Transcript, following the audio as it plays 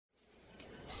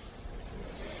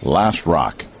Last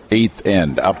rock, 8th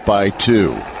end, up by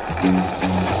 2. Should be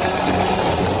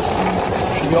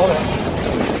all there.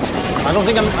 I don't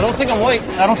think I'm white.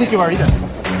 I don't think you are either.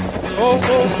 Oh.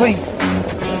 It's clean.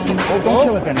 Oh, don't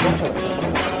kill it, Ben. Don't kill it.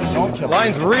 Don't kill it.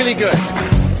 Line's really good.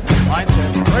 Line's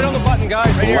good. Right on the button, guys.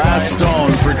 Right here, Last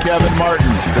stone for Kevin Martin.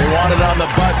 They want it on the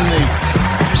button.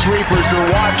 The sweepers are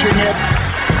watching it.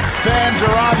 Fans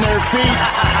are on their feet.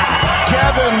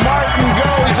 Kevin Martin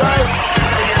goes out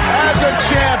as a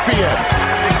champion.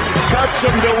 Cuts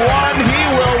him to 1. He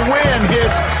will win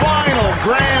his final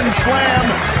Grand Slam,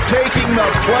 taking the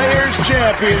Players'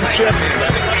 Championship.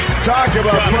 Talk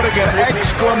about putting an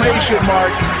exclamation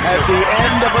mark at the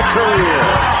end of a career.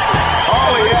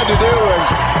 All he had to do was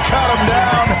cut him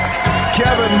down.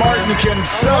 Kevin Martin can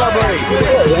celebrate.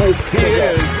 He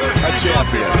is a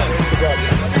champion.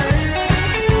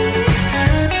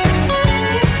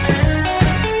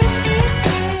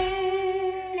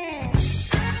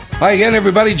 Hi again,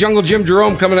 everybody. Jungle Jim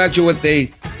Jerome coming at you with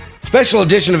a special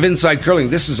edition of Inside Curling.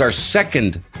 This is our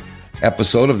second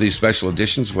episode of these special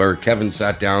editions where Kevin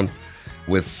sat down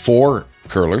with 4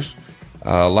 curlers.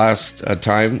 Last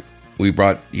time we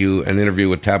brought you an interview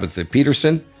with Tabitha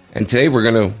Peterson, and today we're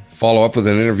going to follow up with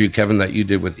an interview, Kevin, that you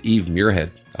did with Eve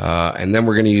Muirhead. And then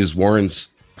we're going to use Warren's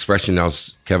expression now,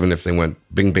 Kevin, if they went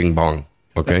bing, bing, bong.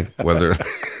 Okay? Whether...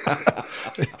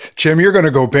 Jim, you're going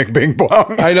to go bing, bing,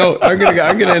 bong. I know. I'm going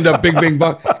to end up bing, bing,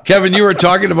 bong. Kevin, you were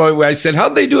talking about it. I said,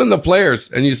 how'd they do in the Players?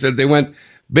 And you said they went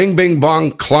bing, bing,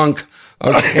 bong, clunk.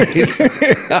 Okay.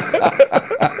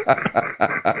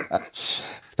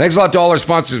 Thanks a lot to all our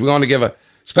sponsors. We want to give a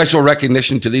special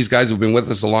recognition to these guys who've been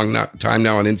with us a long time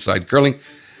now on Inside Curling.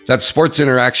 That's Sports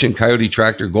Interaction, Coyote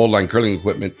Tractor, Goldline Curling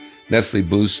Equipment, Nestle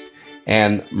Boost,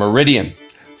 and Meridian.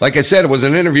 Like I said, it was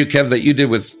an interview, Kev, that you did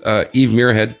with Eve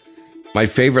Muirhead. My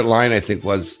favorite line, I think,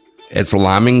 was, "It's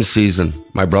lambing season.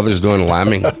 My brother's doing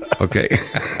lambing." Okay.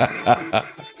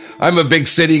 I'm a big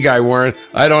city guy, Warren.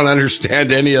 I don't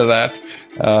understand any of that.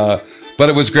 But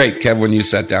it was great, Kev, when you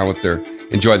sat down with her.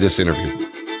 Enjoy this interview.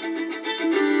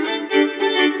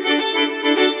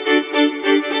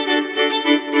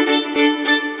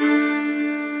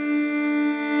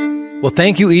 Well,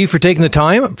 thank you, Eve, for taking the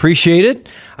time. Appreciate it.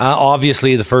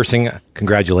 Obviously, the first thing,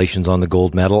 congratulations on the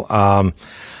gold medal.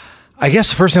 I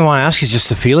guess the first thing I want to ask is just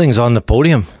the feelings on the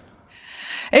podium.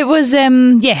 It was,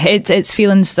 it's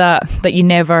feelings that you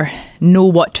never know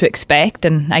what to expect.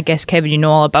 And I guess, Kevin, you know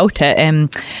all about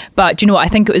it. But you know what? I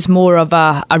think it was more of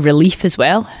a relief as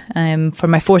well. For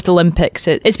my 4th Olympics,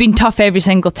 it's been tough every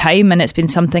single time. And it's been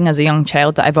something as a young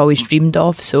child that I've always dreamed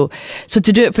of. So to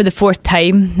do it for the 4th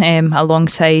time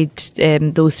alongside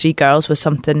those 3 girls was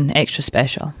something extra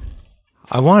special.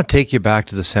 I want to take you back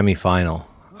to the semi-final,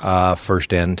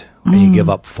 first end, and you give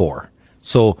up 4.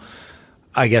 So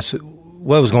I guess...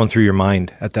 what was going through your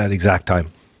mind at that exact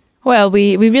time? Well,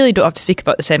 we really don't have to speak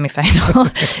about the semi-final.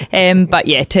 But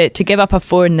yeah, to give up a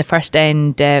 4 in the first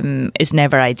end is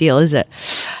never ideal, is it?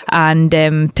 And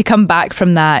to come back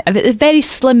from that, a very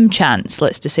slim chance,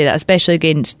 let's just say that, especially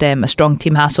against a strong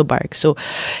team Hasselberg. So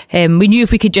we knew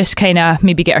if we could just kind of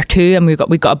maybe get our 2, and we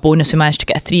got a bonus, we managed to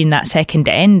get a 3 in that second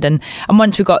end. And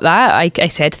once we got that, I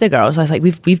said to the girls, I was like,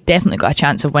 we've definitely got a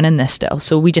chance of winning this still.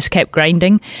 So we just kept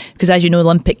grinding, because as you know,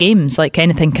 Olympic Games, like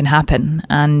anything can happen.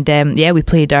 And we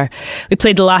played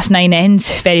the last 9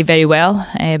 ends very, very well,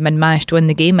 and managed to win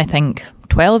the game, I think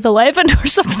 12-11 or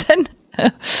something.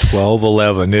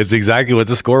 12-11. It's exactly what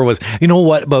the score was. You know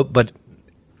what? But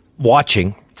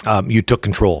watching, you took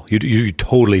control. You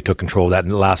totally took control of that in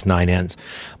the last 9 ends.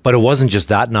 But it wasn't just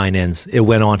that 9 ends. It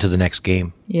went on to the next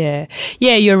game. Yeah,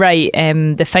 you're right.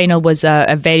 The final was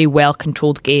a very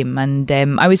well-controlled game, and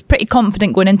I was pretty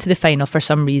confident going into the final for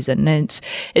some reason. And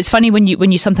it's funny when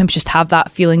you sometimes just have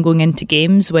that feeling going into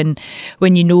games when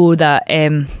you know that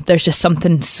there's just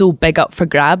something so big up for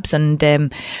grabs, and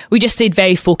we just stayed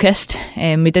very focused.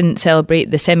 We didn't celebrate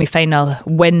the semi-final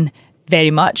win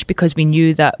very much because we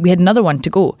knew that we had another one to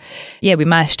go. Yeah, we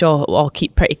managed to all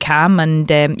keep pretty calm, and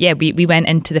we went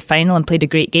into the final and played a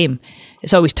great game.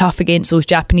 It's always tough against those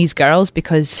Japanese girls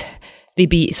because they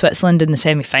beat Switzerland in the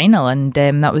semi-final, and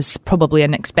that was probably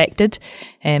unexpected.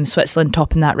 Switzerland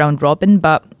topping that round robin,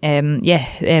 but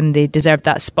they deserved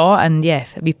that spot, and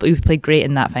we played great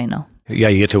in that final. Yeah,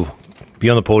 you get to be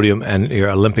on the podium and you're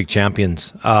Olympic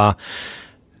champions. But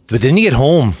then you get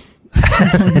home.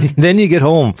 Then you get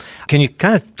home. Can you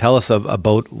kind of tell us a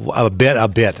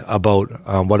bit about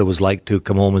what it was like to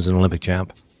come home as an Olympic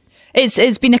champ?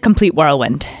 It's been a complete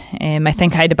whirlwind. I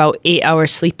think I had about 8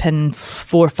 hours sleep in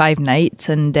 4 or 5 nights,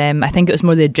 and I think it was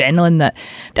more the adrenaline that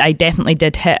I definitely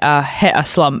did hit a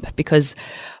slump, because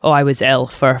I was ill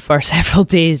for several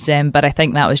days. But I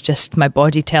think that was just my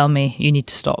body telling me you need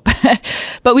to stop.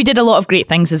 But we did a lot of great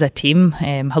things as a team.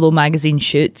 Hello Magazine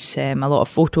shoots, a lot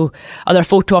of other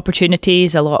photo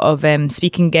opportunities, a lot of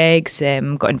speaking gigs.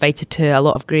 Got invited to a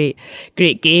lot of great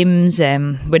games.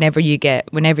 Whenever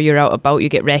you're out about, you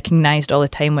get recognised all the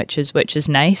time, which is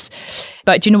nice.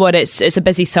 But do you know what? It's a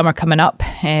busy summer coming up.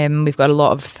 We've got a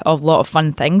lot of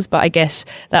fun things. But I guess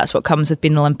that's what comes with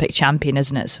being an Olympic champion,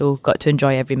 isn't it? So got to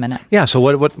enjoy every minute. Yeah. So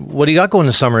what do you got going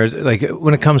this summer? Like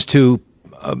when it comes to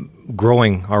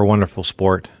growing our wonderful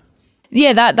sport?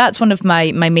 Yeah, that's one of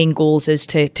my main goals is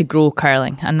to grow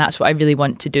curling, and that's what I really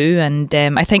want to do. And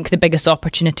I think the biggest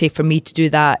opportunity for me to do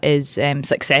that is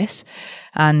success.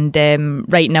 And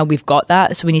right now we've got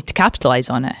that, so we need to capitalise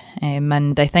on it.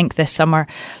 And I think this summer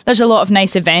there's a lot of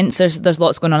nice events. There's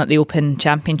lots going on at the Open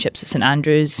Championships at St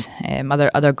Andrews,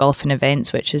 other golfing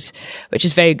events, which is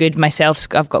very good. Myself,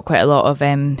 I've got quite a lot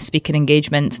of speaking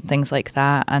engagements and things like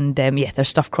that. And there's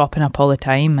stuff cropping up all the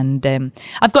time. And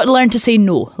I've got to learn to say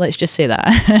no. Let's just say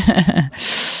that.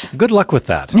 Good luck with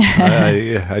that.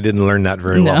 I didn't learn that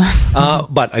very well.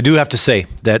 But I do have to say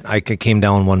that I came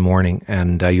down one morning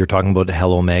and you're talking about the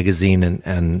Hello Magazine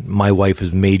and my wife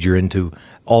is major into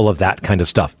all of that kind of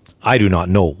stuff. I do not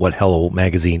know what Hello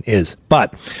Magazine is,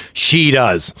 but she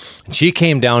does. And she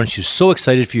came down and she's so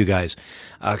excited for you guys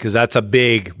because that's a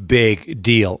big, big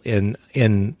deal in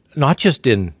not just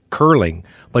in curling,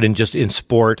 but in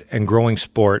sport and growing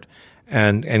sport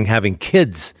and having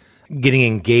kids getting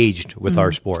engaged with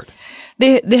our sport.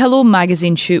 The Hello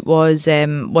Magazine shoot was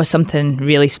something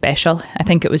really special. I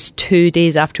think it was 2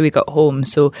 days after we got home,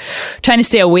 so trying to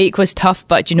stay awake was tough.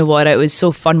 But you know what? It was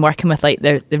so fun working with like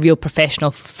the real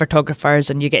professional photographers,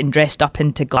 and you're getting dressed up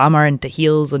into glamour, into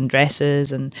heels and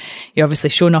dresses, and you're obviously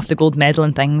showing off the gold medal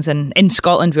and things. And in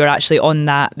Scotland, we were actually on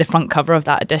the front cover of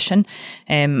that edition,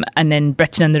 and in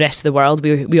Britain and the rest of the world,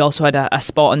 we also had a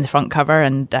spot on the front cover,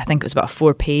 and I think it was about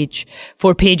 4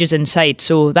 pages inside.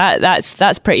 So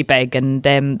that's pretty big. And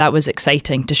that was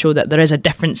exciting to show that there is a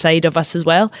different side of us as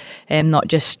well, not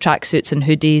just tracksuits and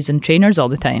hoodies and trainers all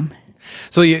the time.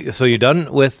 So you're done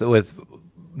with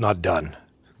not done.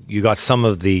 You got some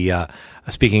of the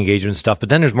speaking engagement stuff, but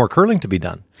then there's more curling to be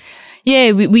done.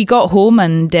 Yeah, we got home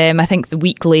and I think the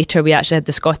week later we actually had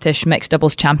the Scottish Mixed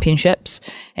Doubles Championships.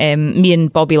 Me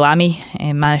and Bobby Lammy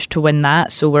managed to win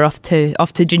that, so we're off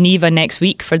to Geneva next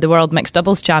week for the World Mixed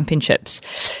Doubles Championships.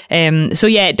 So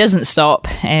yeah, it doesn't stop,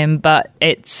 but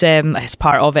it's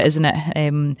part of it, isn't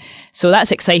it? So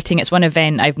that's exciting. It's one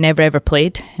event I've never ever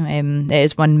played. It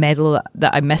is one medal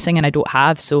that I'm missing and I don't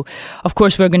have. So of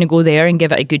course we're going to go there and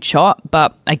give it a good shot.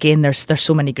 But again, there's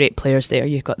so many great players there.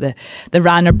 You've got the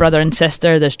Ranner brother and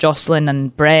sister, there's Jocelyn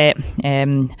and Brett,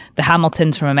 the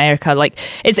Hamiltons from America. Like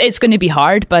it's going to be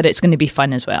hard, but it's going to be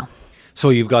fun as well. So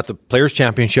you've got the Players'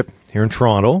 Championship here in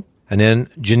Toronto, and then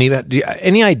Geneva.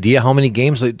 Any idea how many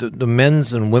games? Like the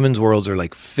men's and women's worlds are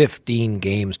like 15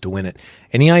 games to win it.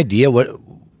 Any idea what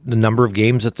the number of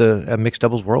games at the Mixed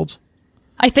Doubles Worlds?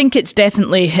 I think it's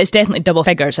definitely double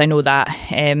figures. I know that.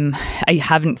 I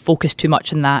haven't focused too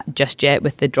much on that just yet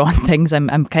with the drawn things.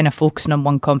 I'm kind of focusing on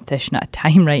one competition at a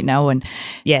time right now. And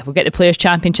yeah, we'll get the Players'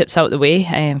 Championships out of the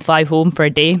way, fly home for a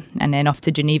day and then off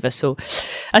to Geneva. So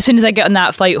as soon as I get on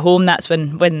that flight home, that's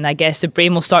when I guess the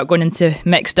brain will start going into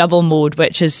mixed double mode,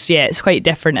 which is, it's quite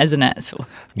different, isn't it? So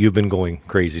you've been going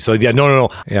crazy. So yeah, no.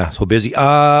 Yeah, so busy.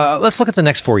 Let's look at the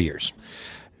next 4 years.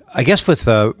 I guess with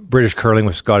British curling,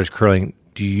 with Scottish curling,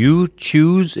 do you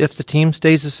choose if the team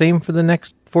stays the same for the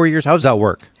next 4 years? How does that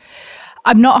work?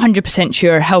 I'm not 100%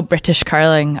 sure how British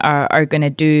curling are going to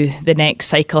do the next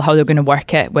cycle, how they're going to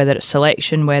work it, whether it's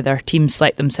selection, whether teams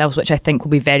select themselves, which I think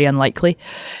will be very unlikely.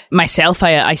 Myself,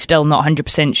 I still not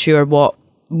 100% sure what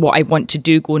I want to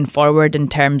do going forward in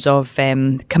terms of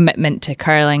commitment to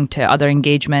curling, to other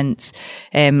engagements.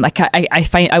 I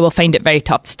will find it very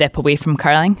tough to step away from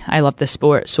curling. I love the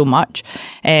sport so much.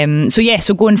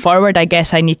 So going forward, I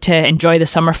guess I need to enjoy the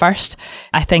summer first.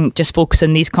 I think just focus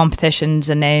on these competitions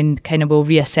and then kind of we'll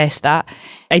reassess that.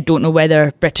 I don't know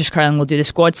whether British curling will do the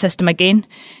squad system again,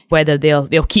 whether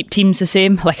they'll keep teams the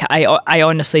same. I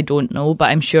honestly don't know, but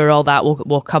I'm sure all that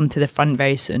will come to the front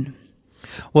very soon.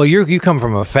 Well, you come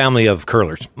from a family of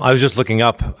curlers. I was just looking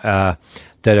up that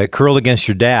I curled against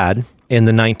your dad in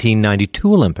the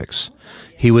 1992 Olympics.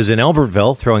 He was in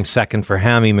Albertville throwing second for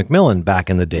Hammy McMillan back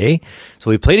in the day. So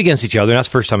we played against each other, and that's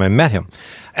the first time I met him.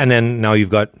 And then now you've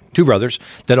got two brothers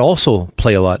that also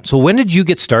play a lot. So when did you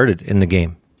get started in the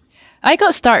game? I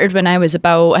got started when I was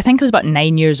about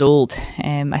 9 years old.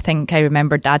 I think I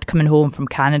remember Dad coming home from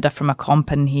Canada from a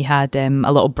comp, and he had a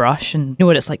little brush. And you know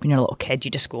what it's like when you're a little kid,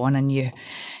 you just go on and you're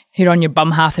on your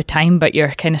bum half the time, but you're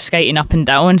kind of skating up and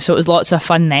down. So it was lots of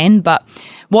fun then. But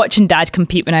watching Dad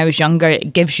compete when I was younger,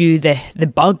 it gives you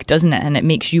the bug, doesn't it? And it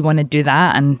makes you want to do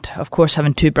that. And of course,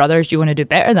 having two brothers, you want to do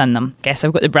better than them. Guess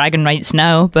I've got the bragging rights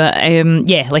now. But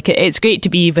it's great to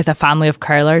be with a family of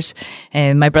curlers.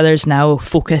 My brothers now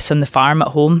focus on the farm at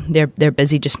home. They're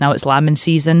busy just now. It's lambing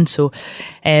season. So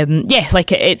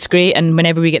it's great. And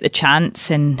whenever we get the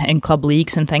chance in club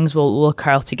leagues and things, we'll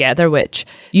curl together, which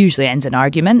usually ends in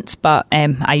arguments. But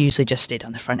I usually just stayed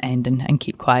on the front end and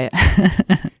keep quiet.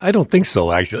 I don't think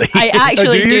so, actually. I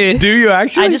actually do. Do you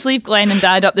actually? I just leave Glenn and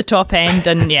Dad up the top end,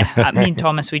 and me and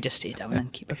Thomas, we just stay down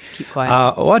and keep quiet.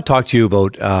 I want to talk to you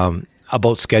about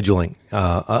scheduling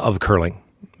of curling,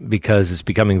 because it's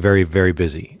becoming very, very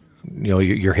busy. You know,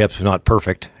 your hips are not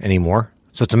perfect anymore.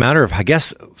 So it's a matter of, I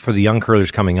guess, for the young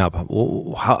curlers coming up,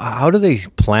 how do they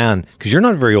plan? Because you're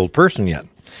not a very old person yet.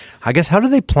 I guess, how do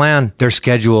they plan their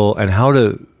schedule and how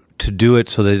to do it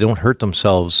so they don't hurt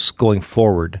themselves going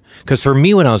forward? Because for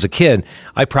me, when I was a kid,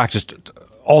 I practiced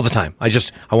all the time. I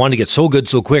wanted to get so good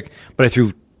so quick, but I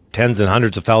threw tens and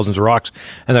hundreds of thousands of rocks,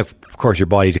 and of course your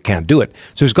body can't do it.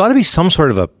 So there's got to be some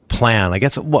sort of a plan. I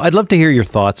guess, well, I'd love to hear your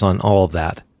thoughts on all of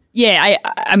that. Yeah,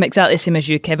 I'm exactly the same as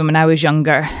you, Kevin. When I was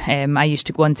younger, I used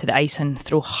to go onto the ice and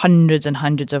throw hundreds and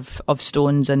hundreds of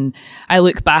stones. And I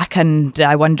look back and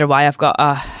I wonder why I've got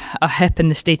a hip in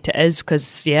the state it is,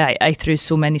 because, I threw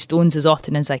so many stones as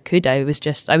often as I could. I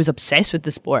was obsessed with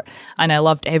the sport, and I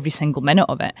loved every single minute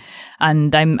of it.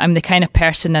 And I'm the kind of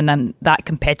person, and I'm that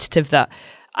competitive, that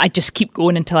I just keep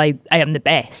going until I am the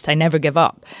best. I never give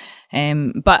up.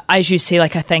 But as you say, I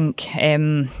think,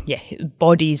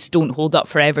 bodies don't hold up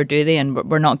forever, do they? And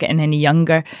we're not getting any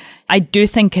younger. I do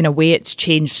think in a way it's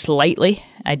changed slightly.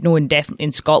 I know definitely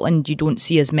in Scotland you don't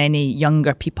see as many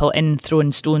younger people in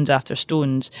throwing stones after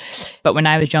stones. But when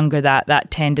I was younger,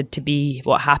 that tended to be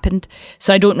what happened.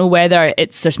 So I don't know whether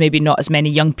there's maybe not as many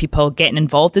young people getting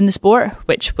involved in the sport,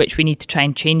 which we need to try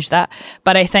and change that.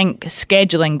 But I think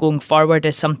scheduling going forward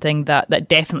is something that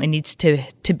definitely needs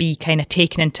to be kind of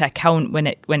taken into account when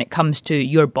it comes to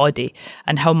your body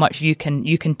and how much you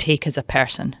can take as a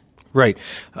person. Right.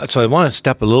 So I want to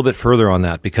step a little bit further on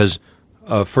that because,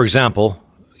 for example,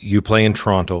 you play in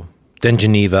Toronto, then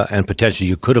Geneva, and potentially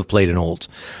you could have played in Olds.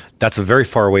 That's very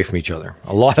far away from each other.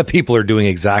 A lot of people are doing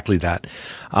exactly that.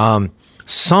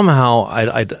 Somehow,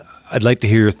 I'd like to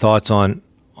hear your thoughts on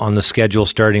the schedule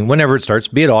starting whenever it starts,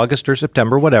 be it August or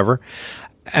September, whatever,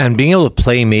 and being able to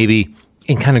play maybe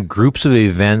in kind of groups of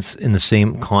events in the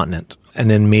same continent. And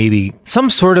then maybe some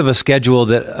sort of a schedule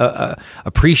that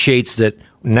appreciates that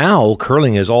now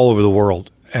curling is all over the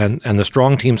world. And the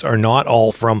strong teams are not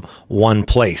all from one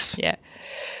place. Yeah.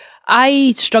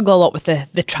 I struggle a lot with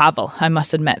the travel, I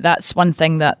must admit. That's one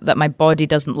thing that my body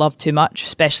doesn't love too much,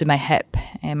 especially my hip.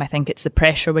 I think it's the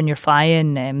pressure when you're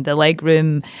flying, the leg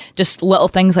room, just little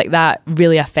things like that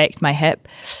really affect my hip.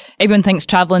 Everyone thinks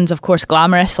traveling's, of course,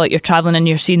 glamorous, like you're travelling and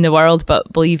you're seeing the world,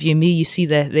 but believe you me, you see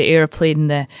the airplane,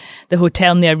 the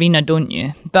hotel and the arena, don't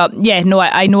you? But yeah, no,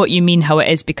 I know what you mean, how it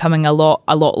is becoming a lot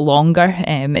longer.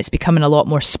 It's becoming a lot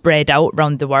more spread out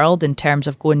around the world in terms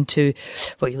of going to,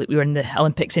 we were in the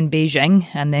Olympics in Beijing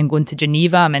and then going to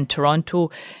Geneva. I'm in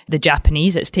Toronto. The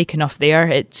Japanese, it's taken off there.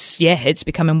 It's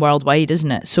becoming worldwide,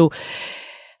 isn't it? So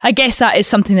I guess that is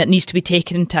something that needs to be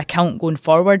taken into account going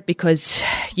forward because,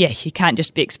 you can't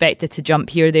just be expected to jump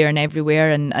here, there and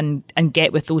everywhere and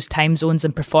get with those time zones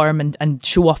and perform and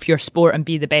show off your sport and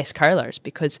be the best curlers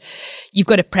because you've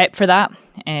got to prep for that.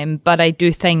 But I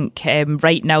do think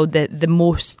right now the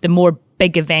more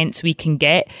big events we can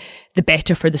get, the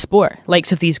better for the sport.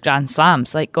 Likes of these Grand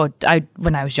Slams. Like, God,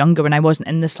 when I was younger, when I wasn't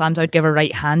in the slams, I'd give a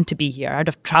right hand to be here. I'd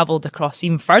have travelled across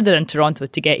even further in Toronto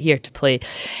to get here to play.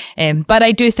 But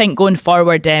I do think going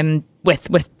forward,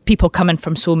 with people coming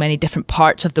from so many different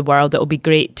parts of the world, it'll be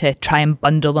great to try and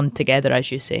bundle them together, as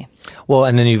you say. Well,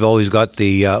 and then you've always got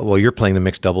you're playing the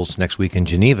mixed doubles next week in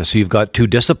Geneva, so you've got two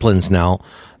disciplines now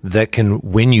that can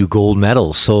win you gold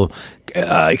medals. So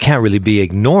it can't really be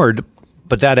ignored,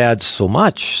 but that adds so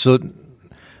much. So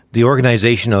the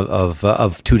organization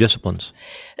of two disciplines.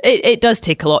 It does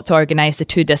take a lot to organise the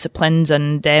two disciplines,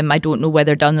 and I don't know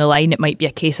whether down the line it might be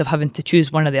a case of having to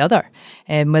choose one or the other.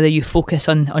 Whether you focus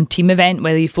on team event,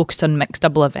 whether you focus on mixed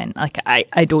double event. Like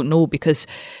I don't know, because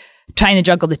trying to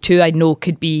juggle the two, I know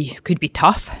could be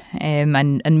tough,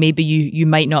 and maybe you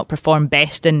might not perform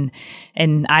best in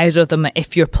either of them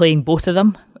if you're playing both of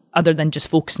them other than just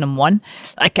focusing on one?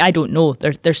 Like, I don't know.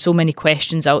 There's so many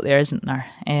questions out there, isn't there?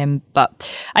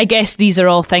 But I guess these are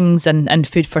all things and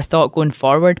food for thought going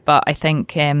forward. But I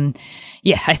think, I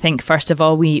think first of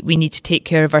all, we need to take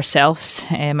care of ourselves.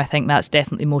 I think that's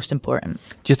definitely most important.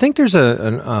 Do you think there's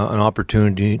an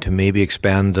opportunity to maybe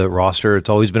expand the roster? It's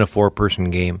always been a 4-person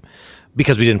game.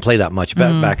 Because we didn't play that much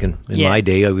back in my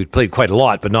day. We played quite a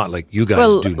lot, but not like you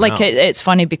guys do now. Like it's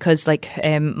funny because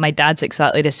my dad's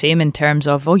exactly the same in terms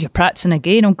of, you're practicing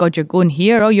again, oh God, you're going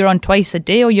here, you're on twice a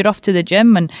day, you're off to the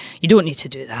gym, and you don't need to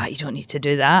do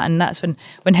that, and that's when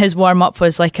his warm-up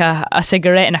was like a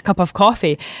cigarette and a cup of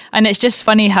coffee. And it's just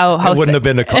funny how it wouldn't have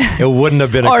been a coffee. It wouldn't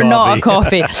have been or not a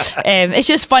coffee. It's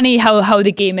just funny how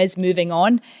the game is moving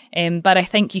on. But I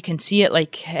think you can see it,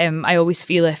 like I always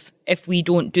feel if we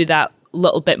don't do that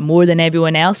little bit more than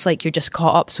everyone else, like you're just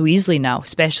caught up so easily now,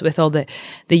 especially with all the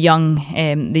young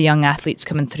athletes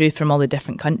coming through from all the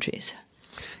different countries.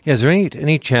 Yeah, is there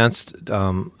any chance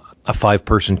a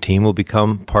 5-person team will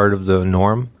become part of the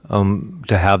norm?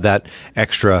 To have that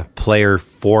extra player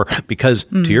because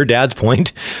to your dad's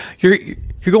point, you're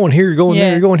going here, you're going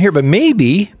there, you're going here, but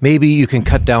maybe you can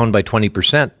cut down by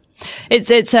 20%.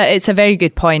 It's a very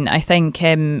good point. I think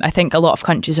a lot of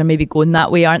countries are maybe going that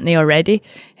way, aren't they already?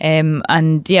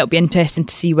 It'll be interesting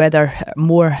to see whether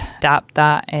more adapt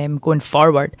that going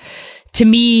forward. To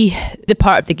me, the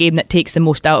part of the game that takes the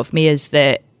most out of me is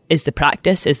the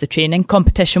practice, is the training.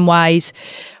 Competition wise,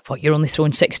 you're only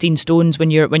throwing 16 stones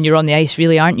when you're on the ice,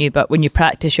 really, aren't you? But when you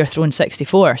practice, you're throwing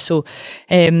 64. So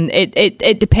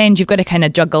it depends. You've got to kind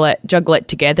of juggle it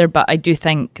together. But I do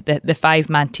think that the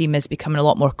 5-man team is becoming a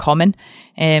lot more common.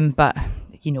 But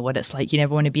you know what it's like. You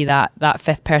never want to be that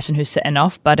 5th person who's sitting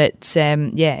off. But it's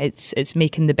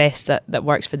making the best that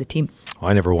works for the team.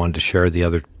 I never wanted to share the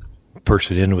other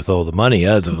person in with all the money.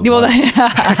 That's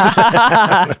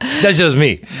just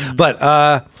me. But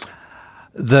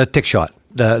the tick shot,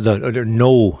 the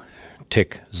no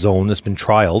tick zone that's been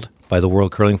trialed by the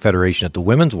World Curling Federation at the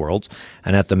Women's Worlds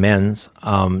and at the Men's.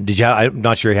 I'm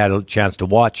not sure you had a chance to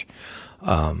watch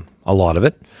a lot of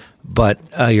it, but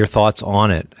your thoughts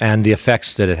on it and the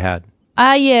effects that it had.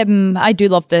 I do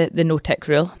love the no tick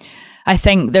rule. I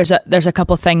think there's a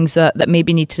couple of things that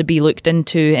maybe need to be looked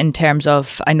into in terms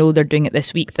of, I know they're doing it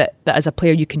this week, that as a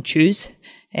player you can choose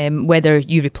whether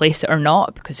you replace it or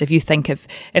not, because if you think if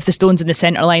the stone's in the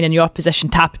centre line and your opposition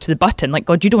tap it to the button, like,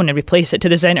 God, you don't want to replace it to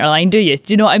the centre line, do you?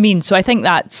 Do you know what I mean? So I think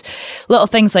that's little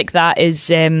things like that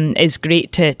is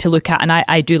great to look at, and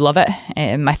I do love it.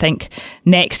 I think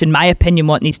next, in my opinion,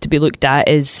 what needs to be looked at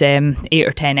is 8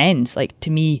 or 10 ends. Like,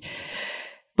 to me,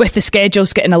 with the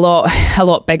schedules getting a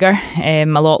lot bigger, a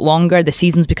lot longer, the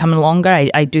season's becoming longer,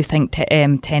 I do think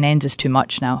 10 ends is too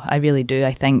much now. I really do.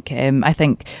 I think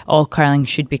all curling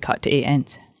should be cut to 8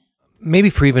 ends. Maybe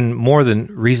for even more than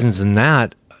reasons than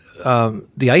that,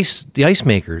 the ice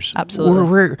makers.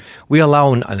 Absolutely. We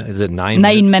allow, is it 9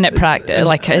 minute practice?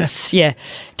 Like, it's,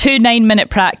 2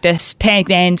 9-minute practice,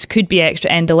 10 ends, could be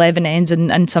extra end, 11 ends,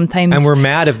 and sometimes. And we're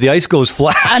mad if the ice goes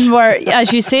flat. And we're,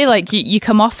 as you say, like, you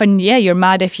come off and you're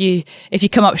mad if you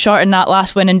come up short in that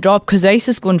last win and drop because the ice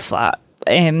is going flat.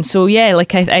 I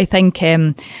think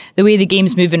the way the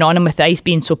game's moving on, and with the ice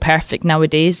being so perfect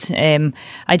nowadays,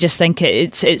 I just think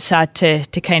it's sad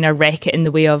to kind of wreck it in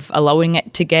the way of allowing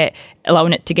it to get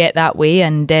that way.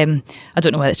 And I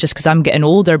don't know whether it's just because I'm getting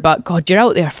older, but God, you're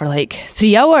out there for like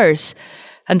 3 hours.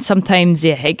 And sometimes,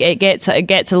 it gets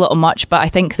a little much. But I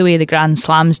think the way the Grand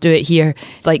Slams do it here,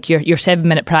 like your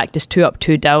 7-minute practice, 2 up,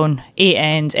 2 down, 8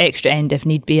 ends, extra end if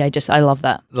need be. I love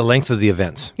that. The length of the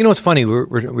events. You know, it's funny.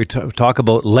 We talk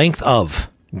about length of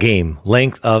game,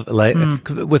 with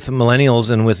millennials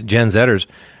and with Gen Zers.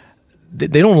 They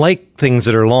don't like things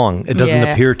that are long. It doesn't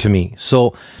appear to me.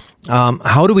 So,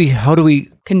 how do we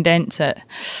condense it?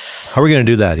 How are we going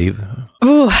to do that, Eve?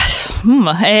 All of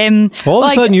a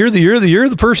sudden, you're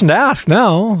the person to ask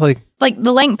now. Like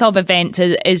the length of events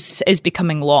is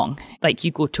becoming long. Like,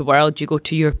 you go to World, you go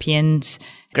to Europeans,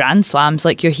 Grand Slams.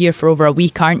 Like, you're here for over a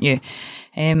week, aren't you?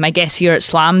 I guess here at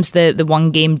Slams, the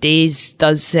 1 game days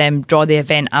does draw the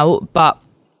event out, but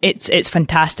it's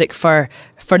fantastic for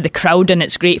the crowd, and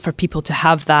it's great for people to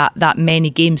have that many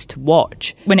games to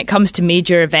watch. When it comes to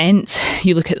major events,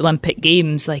 you look at the Olympic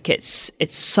Games, like it's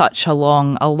such a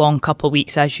long couple of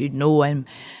weeks, as you know,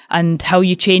 and how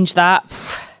you change that,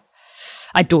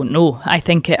 I don't know. I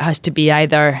think it has to be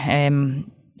either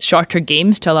shorter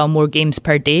games to allow more games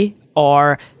per day,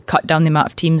 or cut down the amount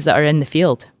of teams that are in the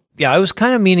field. Yeah, I was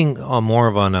kind of meaning more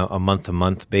of on a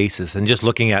month-to-month basis, and just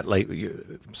looking at, like,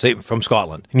 say, from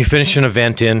Scotland, and you finish an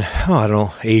event in, I don't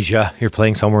know, Asia, you're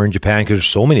playing somewhere in Japan, because there's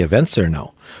so many events there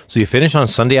now. So you finish on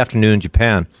Sunday afternoon in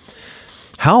Japan.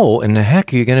 How in the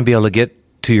heck are you going to be able to get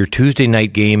to your Tuesday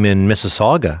night game in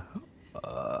Mississauga?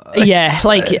 Yeah,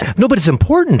 like No, but it's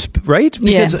important, right?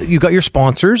 Because you got your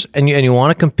sponsors, and you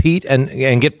want to compete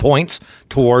and get points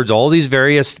towards all these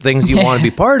various things you want to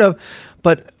be part of.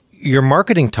 But your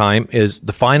marketing time is,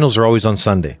 the finals are always on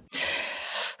Sunday.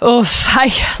 Oh,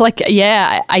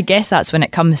 I guess that's when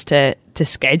it comes to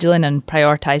scheduling and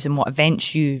prioritizing what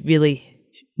events you really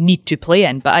need to play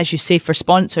in. But as you say, for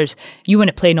sponsors, you want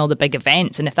to play in all the big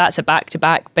events, and if that's a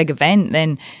back-to-back big event,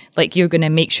 then like you're going to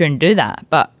make sure and do that.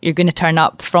 But you're going to turn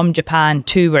up from Japan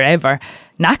to wherever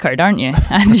knackered, aren't you?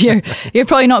 And you're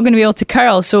probably not going to be able to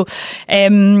curl. So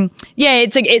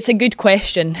it's a good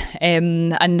question,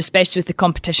 and especially with the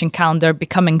competition calendar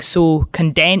becoming so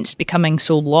condensed, becoming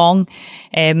so long,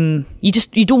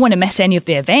 you don't want to miss any of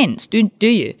the events, do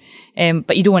you?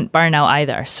 But you don't want burnout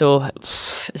either. So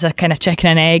it's a kind of chicken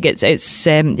and egg. It's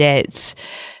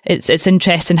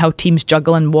interesting how teams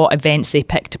juggle and what events they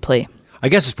pick to play. I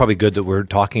guess it's probably good that we're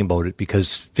talking about it,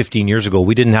 because 15 years ago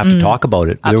we didn't have to talk about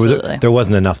it. Absolutely. There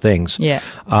wasn't enough things. Yeah.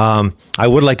 I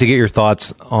would like to get your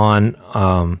thoughts on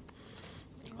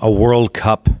a World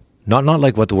Cup, not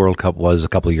like what the World Cup was a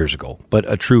couple of years ago,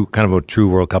 but a true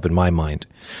World Cup in my mind.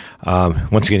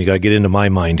 Once again, you got to get into my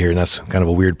mind here, and that's kind of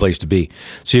a weird place to be.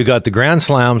 So you got the Grand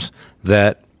Slams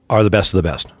that are the best of the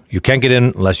best. You can't get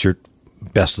in unless you're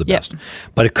best of the best.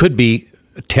 But it could be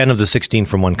 10 of the 16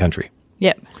 from one country.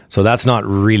 Yep. So that's not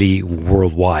really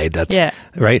worldwide. That's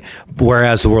right.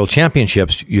 Whereas the World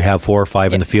Championships, you have 4 or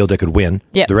 5 in the field that could win.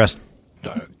 Yep. The rest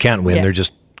can't win. They're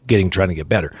just trying to get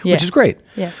better, which is great.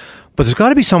 Yeah. But there's got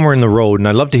to be somewhere in the road, and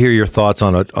I'd love to hear your thoughts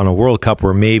on a World Cup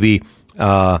where maybe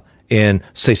in,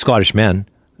 say, Scottish men,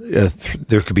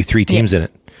 there could be 3 teams in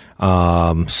it.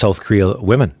 South Korea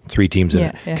women, 3 teams in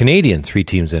it. Yeah. Canadian, 3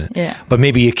 teams in it. Yeah. But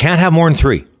maybe you can't have more than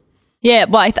 3. Yeah,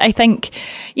 well, I think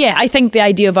the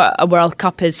idea of a World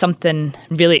Cup is something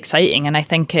really exciting, and I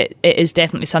think it is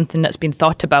definitely something that's been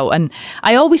thought about. And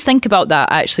I always think about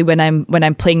that actually when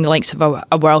I'm playing the likes of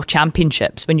a World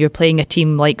Championships, when you're playing a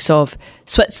team likes of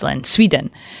Switzerland, Sweden.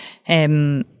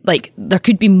 Like there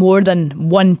could be more than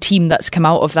one team that's come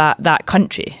out of that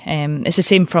country. It's the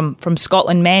same from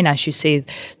Scotland men, as you say.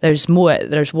 There's Mowat,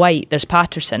 there's White, there's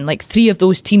Patterson. Like 3 of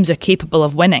those teams are capable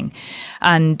of winning,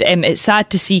 and it's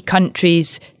sad to see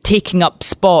countries taking up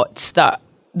spots that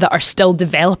are still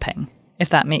developing, if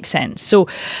that makes sense. So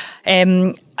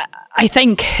I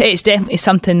think it's definitely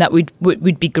something that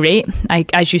would be great.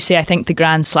 As you say, I think the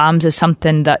Grand Slams is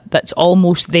something that's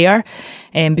almost there,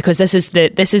 because this is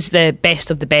the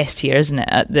best of the best here, isn't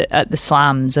it? At the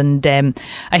Slams, and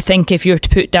I think if you were to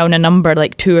put down a number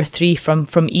like 2 or 3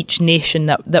 from each nation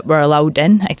that were allowed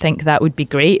in, I think that would be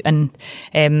great. And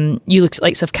you look at the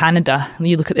likes of Canada,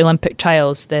 you look at the Olympic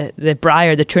trials, the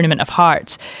Briar, the Tournament of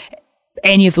Hearts.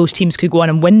 Any of those teams could go on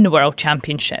and win the World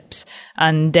Championships,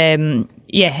 and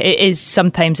it is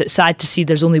sometimes it's sad to see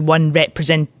there's only one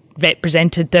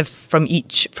representative from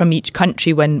each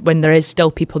country when there is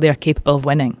still people there capable of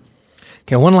winning.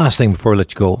 Okay, one last thing before I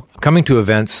let you go. Coming to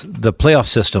events, the playoff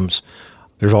systems,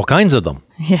 there's all kinds of them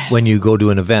when you go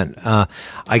to an event.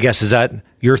 I guess, is that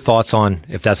your thoughts on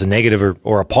if that's a negative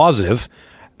or a positive?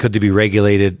 Could they be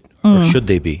regulated or should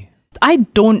they be? I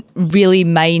don't really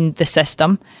mind the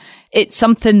system. It's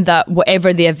something that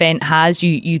whatever the event has,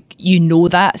 you know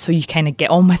that, so you kind of get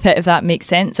on with it, if that makes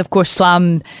sense. Of course,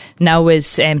 Slam now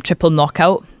is triple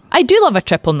knockout. I do love a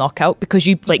triple knockout because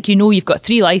you've got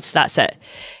 3 lives, that's it.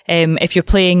 If you're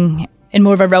playing in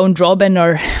more of a round robin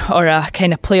or a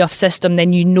kind of playoff system,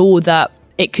 then you know that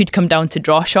it could come down to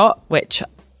draw shot, which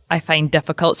I find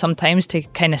difficult sometimes to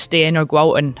kind of stay in or go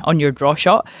out on your draw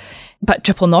shot. But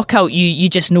triple knockout, you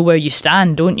just know where you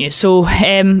stand, don't you? So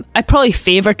I probably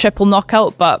favour triple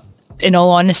knockout, but in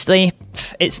all honesty,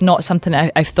 it's not something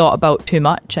I've thought about too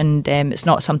much, and it's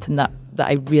not something that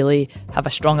I really have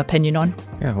a strong opinion on.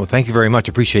 Yeah, well, thank you very much.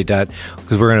 Appreciate that,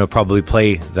 because we're going to probably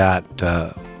play that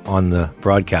on the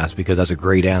broadcast, because that's a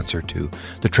great answer to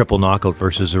the triple knockout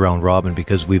versus the round robin,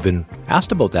 because we've been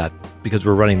asked about that because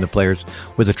we're running the players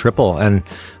with a triple, and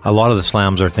a lot of the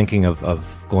slams are thinking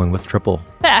of going with triple.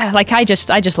 Yeah, like I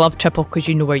just love triple because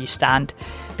you know where you stand.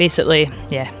 Basically,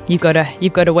 yeah, you've got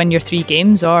to win your 3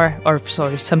 games, or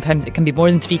sorry, sometimes it can be more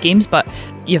than 3 games, but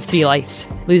you have 3 lives.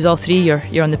 Lose all 3,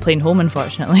 you're on the plane home,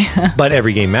 unfortunately. But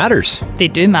every game matters. They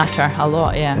do matter a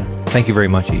lot, yeah. Thank you very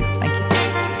much, Eve. Thank you.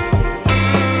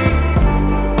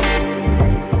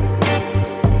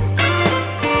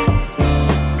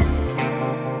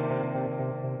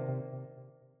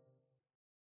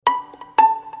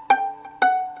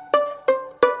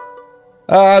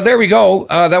 There we go.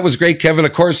 That was great, Kevin.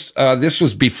 Of course, this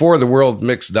was before the World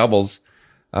Mixed Doubles.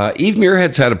 Eve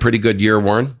Muirhead's had a pretty good year,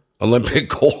 Warren. Olympic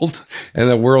gold and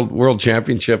the World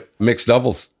Championship Mixed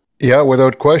Doubles. Yeah,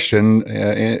 without question.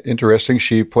 Interesting.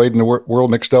 She played in the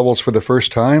World Mixed Doubles for the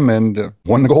first time and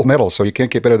won the gold medal. So you can't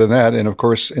get better than that. And of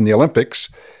course, in the Olympics,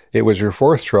 it was her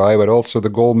fourth try, but also the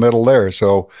gold medal there.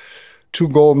 So 2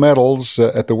 gold medals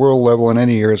at the world level in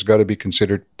any year has got to be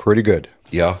considered pretty good.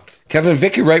 Yeah. Kevin,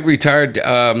 Vicky Wright retired.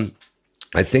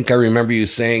 I think I remember you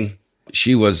saying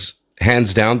she was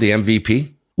hands down the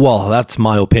MVP. Well, that's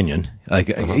my opinion.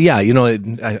 Yeah, I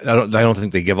don't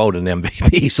think they give out an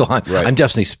MVP, so I'm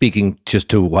definitely speaking just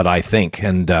to what I think.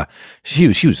 And she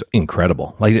was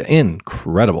incredible,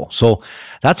 incredible. So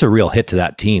that's a real hit to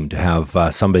that team to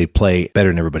have somebody play better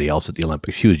than everybody else at the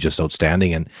Olympics. She was just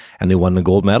outstanding, and they won the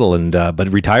gold medal. And but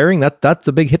retiring, that's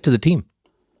a big hit to the team.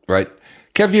 Right.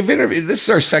 Kev, you've interviewed. This is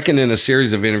our second in a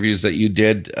series of interviews that you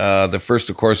did. The first,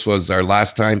 of course, was our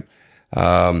last time.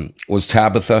 Was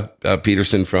Tabitha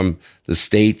Peterson from the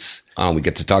States. We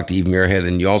get to talk to Eve Muirhead,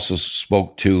 and you also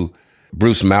spoke to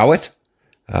Bruce Mowat,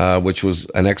 which was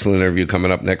an excellent interview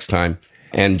coming up next time,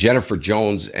 and Jennifer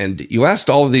Jones. And you asked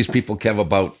all of these people, Kev,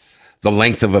 about the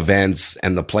length of events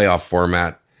and the playoff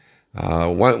format.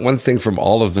 One thing from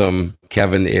all of them,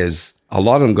 Kevin, is a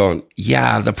lot of them going,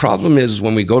 yeah, the problem is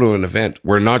when we go to an event,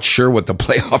 we're not sure what the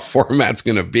playoff format's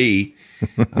going to be.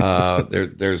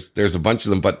 There's a bunch of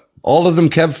them, but all of them,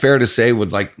 Kev, fair to say,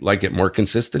 would like it more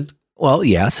consistent? Well,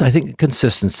 yes, I think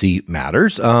consistency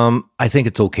matters. I think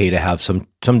it's okay to have some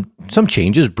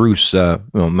changes. Bruce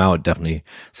Mowat definitely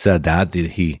said that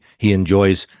he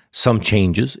enjoys some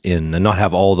changes and not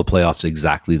have all the playoffs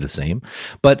exactly the same.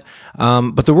 But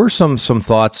there were some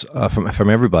thoughts from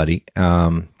everybody,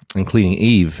 including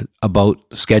Eve, about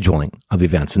scheduling of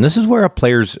events. And this is where a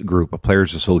players group, a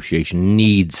players association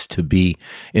needs to be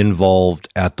involved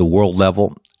at the world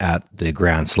level, at the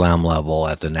Grand Slam level,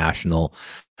 at the national,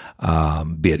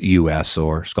 be it US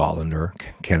or Scotland or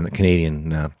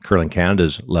Canadian Curling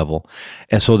Canada's level,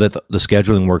 and so that the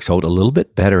scheduling works out a little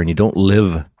bit better and you don't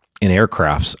live in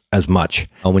aircrafts as much.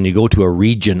 When you go to a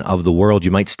region of the world,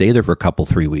 you might stay there for a couple,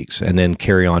 3 weeks and then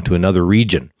carry on to another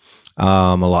region.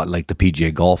 A lot like the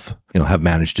PGA Golf, have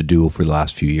managed to do over the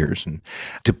last few years. And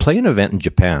to play an event in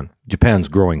Japan's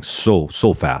growing so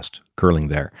fast, curling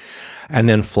there, and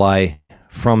then fly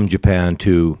from Japan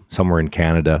to somewhere in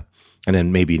Canada, and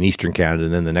then maybe in Eastern Canada,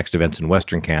 and then the next event's in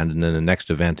Western Canada, and then the next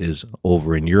event is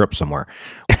over in Europe somewhere.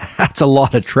 That's a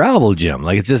lot of travel, Jim.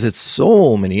 It's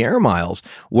so many air miles.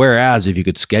 Whereas if you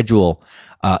could schedule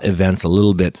events a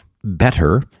little bit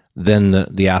better, then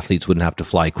the athletes wouldn't have to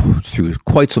fly through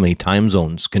quite so many time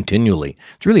zones continually.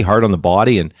 It's really hard on the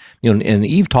body, and and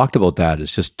Eve talked about that.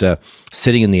 It's just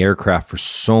sitting in the aircraft for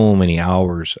so many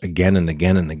hours again and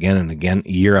again and again and again,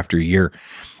 year after year.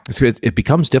 So it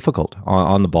becomes difficult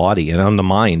on the body and on the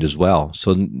mind as well.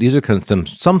 So these are kind of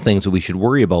some things that we should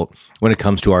worry about when it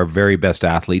comes to our very best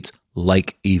athletes,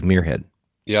 like Eve Muirhead.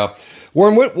 Yeah,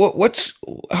 Warren,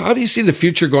 how do you see the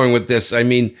future going with this? I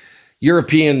mean,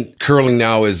 European curling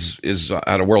now is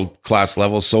at a world-class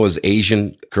level. So is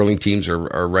Asian curling teams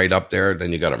are right up there.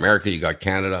 Then you got America, you got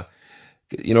Canada.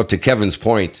 To Kevin's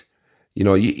point,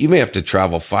 you may have to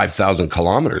travel 5,000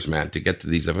 kilometers, man, to get to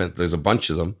these events. There's a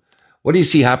bunch of them. What do you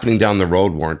see happening down the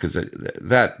road, Warren? Because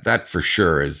that for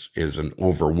sure is an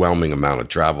overwhelming amount of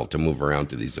travel to move around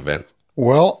to these events.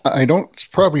 Well, I don't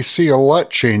probably see a lot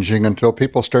changing until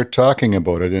people start talking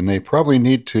about it, and they probably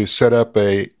need to set up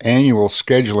an annual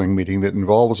scheduling meeting that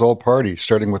involves all parties,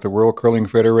 starting with the World Curling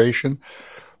Federation,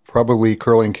 probably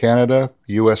Curling Canada,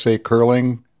 USA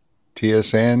Curling,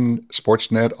 TSN,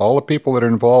 Sportsnet, all the people that are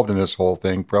involved in this whole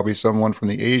thing, probably someone from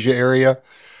the Asia area.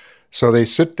 So they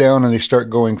sit down and they start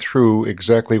going through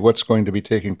exactly what's going to be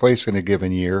taking place in a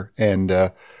given year and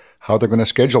how they're going to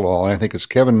schedule all. And I think, as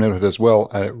Kevin noted as well,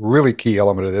 a really key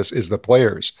element of this is the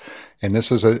players. And this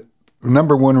is a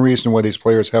number one reason why these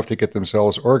players have to get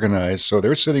themselves organized. So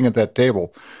they're sitting at that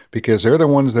table because they're the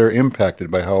ones that are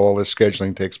impacted by how all this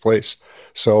scheduling takes place.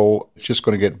 So it's just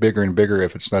going to get bigger and bigger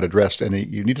if it's not addressed. And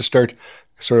you need to start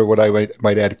sort of what I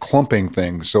might add, clumping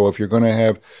things. So if you're going to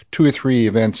have 2 or 3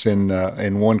 events in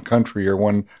one country or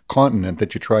one continent,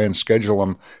 that you try and schedule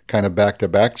them kind of back to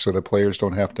back so the players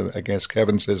don't have to, I guess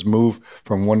Kevin says, move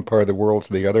from one part of the world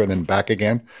to the other and then back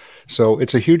again. So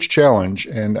it's a huge challenge,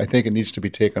 and I think it needs to be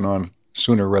taken on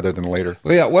sooner rather than later.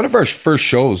 Well, yeah, one of our first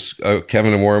shows,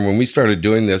 Kevin and Warren, when we started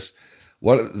doing this,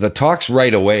 the talks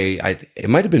right away, it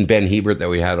might have been Ben Hebert that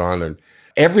we had on, and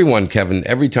Everyone, Kevin,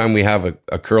 every time we have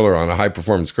a curler on, a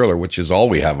high-performance curler, which is all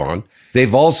we have on,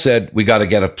 they've all said, we got to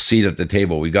get a seat at the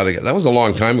table. That was a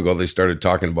long time ago they started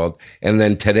talking about, and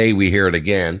then today we hear it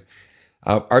again.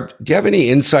 Do you have any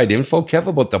inside info, Kev,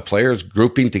 about the players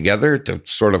grouping together to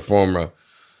sort of form a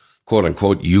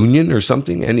quote-unquote union or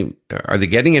something? Are they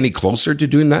getting any closer to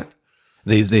doing that?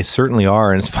 They certainly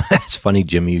are, and it's funny,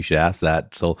 Jimmy, you should ask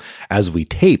that. So as we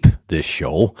tape this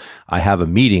show, I have a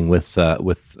meeting with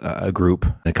a group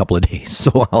in a couple of days.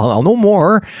 So I'll know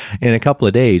more in a couple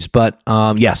of days. But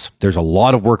yes, there's a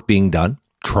lot of work being done,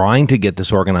 trying to get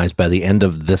this organized by the end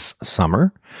of this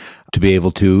summer to be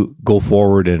able to go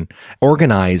forward and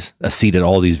organize a seat at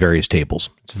all these various tables.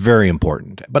 It's very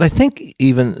important. But I think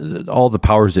even all the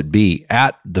powers that be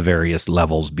at the various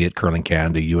levels, be it Curling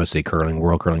Canada, USA Curling,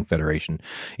 World Curling Federation,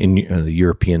 in the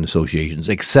European associations,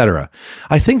 etc.,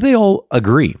 I think they all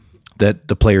agree that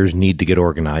the players need to get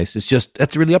organized. It's just,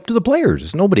 that's really up to the players.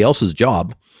 It's nobody else's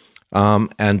job.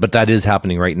 But that is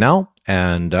happening right now,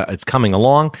 and it's coming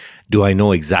along. Do I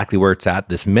know exactly where it's at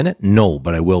this minute? No,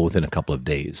 but I will within a couple of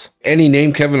days. Any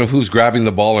name, Kevin, of who's grabbing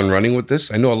the ball and running with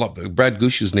this? I know a lot. Brad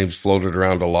Gushue's name's floated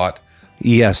around a lot.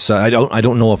 Yes, I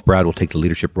don't know if Brad will take the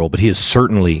leadership role, but he is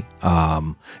certainly.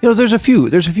 There's a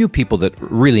few people that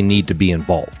really need to be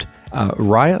involved.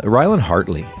 Rylan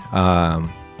Hartley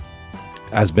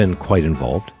has been quite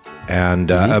involved, and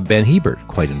Ben Hebert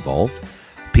quite involved.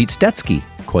 Pete Stetsky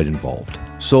quite involved.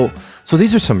 So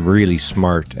these are some really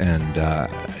smart and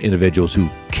individuals who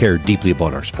care deeply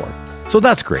about our sport. So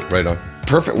that's great. Right on.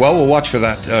 Perfect. Well, we'll watch for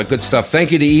that. Good stuff.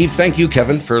 Thank you to Eve. Thank you,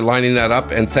 Kevin, for lining that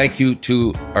up. And thank you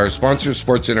to our sponsors,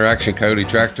 Sports Interaction, Coyote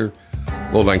Tractor,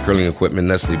 Goldline Curling Equipment,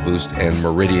 Nestle Boost, and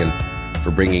Meridian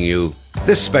for bringing you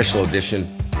this special edition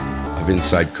of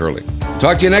Inside Curling.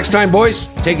 Talk to you next time, boys.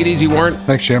 Take it easy, Warren.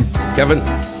 Thanks, Jim. Kevin,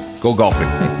 go golfing.